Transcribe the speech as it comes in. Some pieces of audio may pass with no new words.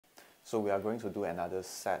So we are going to do another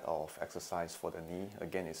set of exercise for the knee.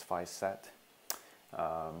 Again, it's 5 sets.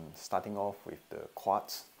 Starting off with the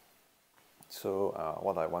quads. So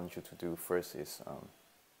what I want you to do first is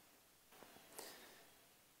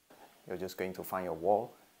you're just going to find your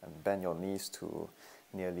wall and bend your knees to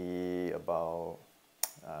nearly about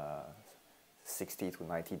 60 to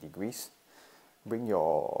 90 degrees. Bring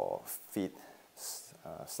your feet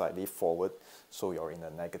slightly forward so you're in a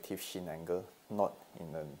negative shin angle, not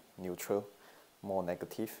in a neutral, more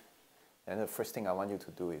negative. And the first thing I want you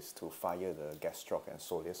to do is to fire the gastroc and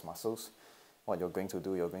soleus muscles. What you're going to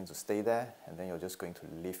do, you're going to stay there, and then you're just going to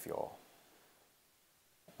lift your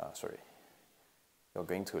you're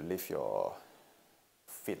going to lift your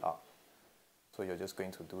feet up. So you're just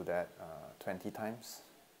going to do that 20 times.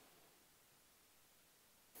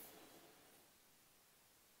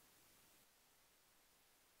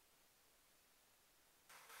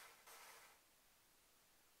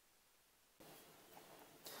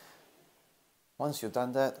 Once you've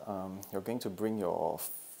done that, you're going to bring your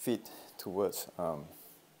feet towards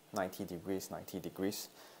 90 degrees,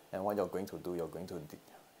 and what you're going to do, you're going to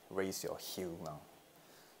raise your heel now.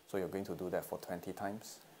 So you're going to do that for 20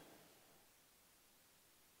 times.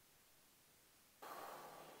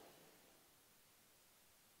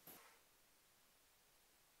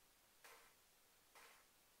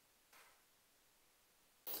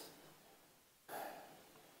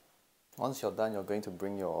 Once you're done, you're going to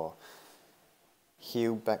bring your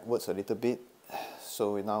heel backwards a little bit.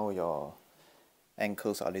 So now your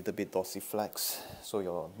ankles are a little bit dorsiflex. So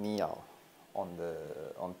your knee are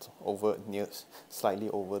slightly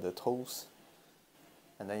over the toes.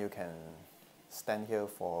 And then you can stand here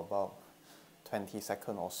for about 20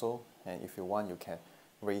 seconds or so. And if you want, you can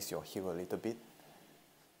raise your heel a little bit.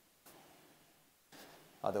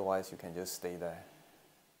 Otherwise, you can just stay there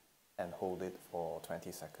and hold it for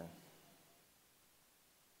 20 seconds.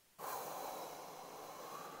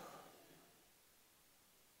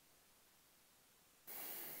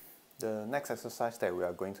 The next exercise that we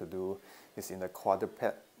are going to do is in the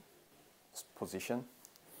quadruped position.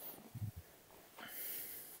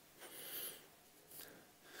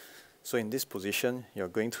 So in this position, you're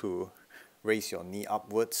going to raise your knee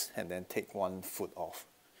upwards and then take one foot off.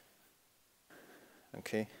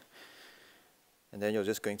 Okay? And then you're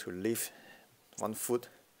just going to lift one foot,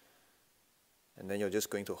 and then you're just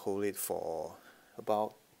going to hold it for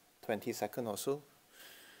about 20 seconds or so.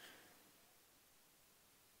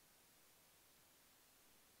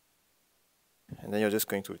 And then you're just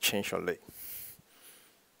going to change your leg.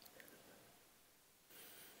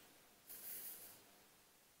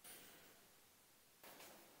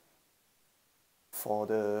 For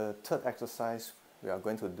the third exercise, we are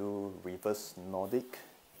going to do reverse Nordic.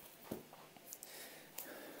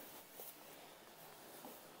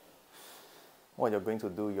 What you're going to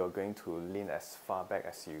do, you're going to lean as far back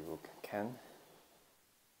as you can.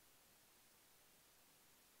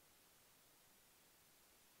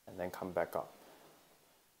 And then come back up.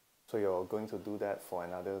 So you're going to do that for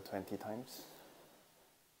another 20 times.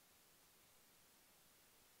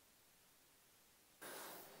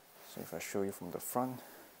 So if I show you from the front.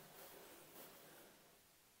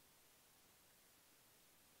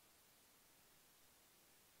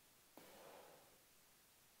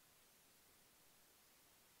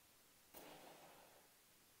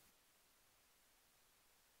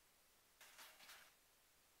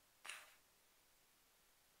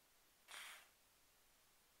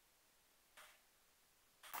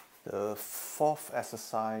 The fourth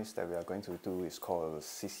exercise that we are going to do is called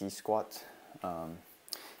sissy squat.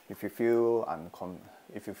 If you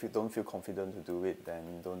don't feel confident to do it,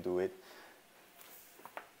 then don't do it.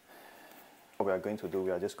 What we are going to do,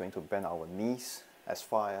 we are just going to bend our knees as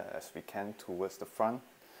far as we can towards the front.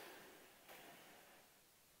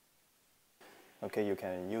 Okay, you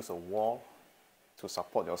can use a wall to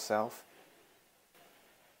support yourself.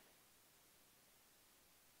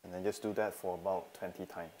 And then just do that for about 20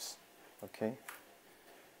 times. Okay?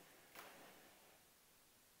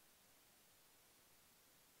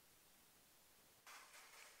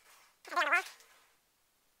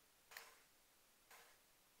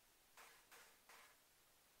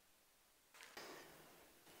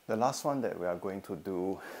 The last one that we are going to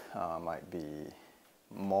do might be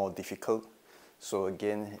more difficult. So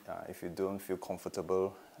again, if you don't feel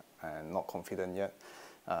comfortable and not confident yet,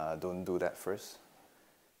 don't do that first.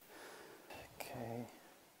 Okay.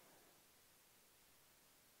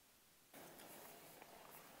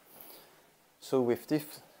 So with this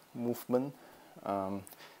movement,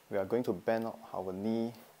 we are going to bend our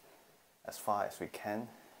knee as far as we can,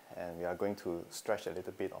 and we are going to stretch a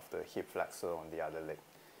little bit of the hip flexor on the other leg.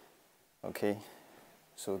 Okay,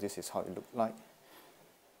 so this is how it looks like.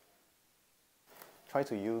 Try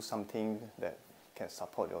to use something that can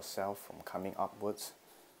support yourself from coming upwards.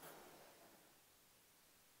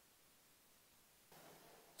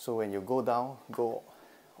 So when you go down, go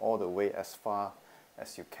all the way as far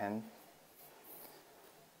as you can,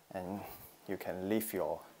 and you can lift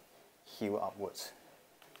your heel upwards.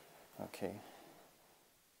 Okay.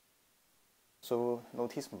 So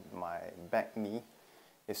notice my back knee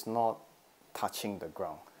is not touching the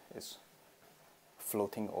ground, it's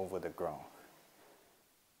floating over the ground.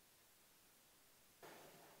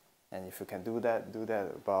 And if you can do that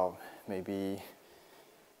about maybe,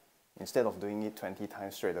 instead of doing it 20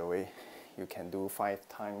 times straight away, you can do 5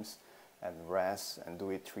 times and rest and do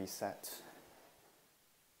it 3 sets.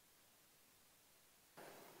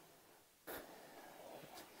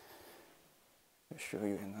 I'll show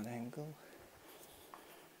you another angle.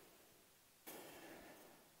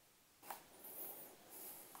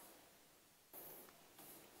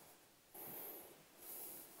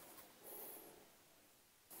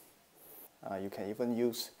 You can even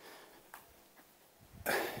use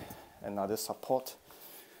another support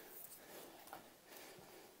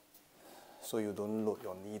so you don't load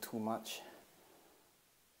your knee too much.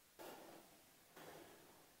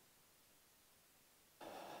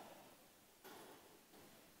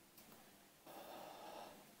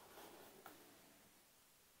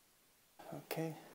 Okay.